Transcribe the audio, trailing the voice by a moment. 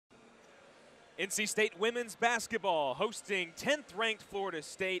NC State women's basketball hosting 10th-ranked Florida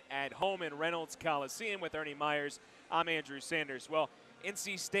State at home in Reynolds Coliseum with Ernie Myers. I'm Andrew Sanders. Well,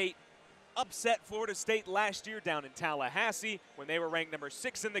 NC State upset Florida State last year down in Tallahassee when they were ranked number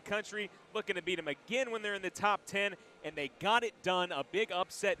 6 in the country, looking to beat them again when they're in the top 10, and they got it done. A big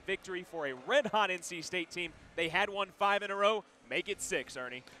upset victory for a red-hot NC State team. They had won 5 in a row. Make it 6,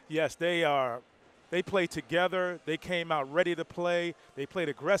 Ernie. Yes, they are. They played together. They came out ready to play. They played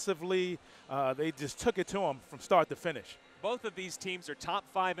aggressively. They just took it to them from start to finish. Both of these teams are top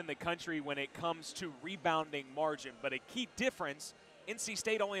 5 in the country when it comes to rebounding margin, but a key difference, NC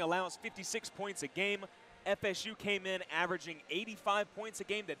State only allows 56 points a game. FSU came in averaging 85 points a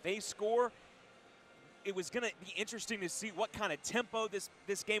game that they score. It was going to be interesting to see what kind of tempo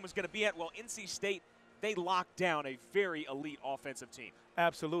this game was going to be at. Well, NC State, they locked down a very elite offensive team.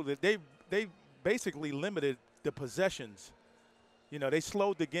 Absolutely. They basically limited the possessions. You know, they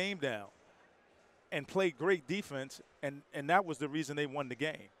slowed the game down and played great defense, and that was the reason they won the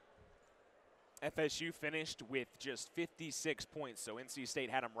game. FSU finished with just 56 points, so NC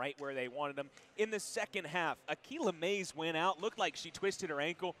State had them right where they wanted them. In the second half, Akila Mays went out. Looked like she twisted her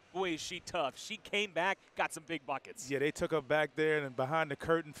ankle. Boy, is she tough. She came back, got some big buckets. Yeah, they took her back there and behind the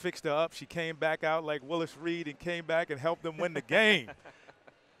curtain, fixed her up. She came back out like Willis Reed and came back and helped them win the game.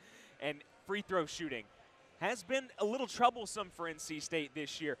 And free throw shooting has been a little troublesome for NC State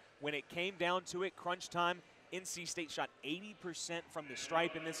this year. When it came down to it, crunch time, NC State shot 80% from the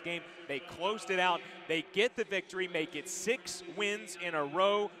stripe in this game. They closed it out. They get the victory, make it 6 wins in a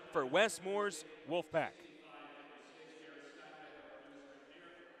row for Wes Moore's Wolfpack.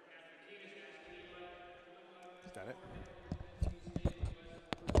 Is that it?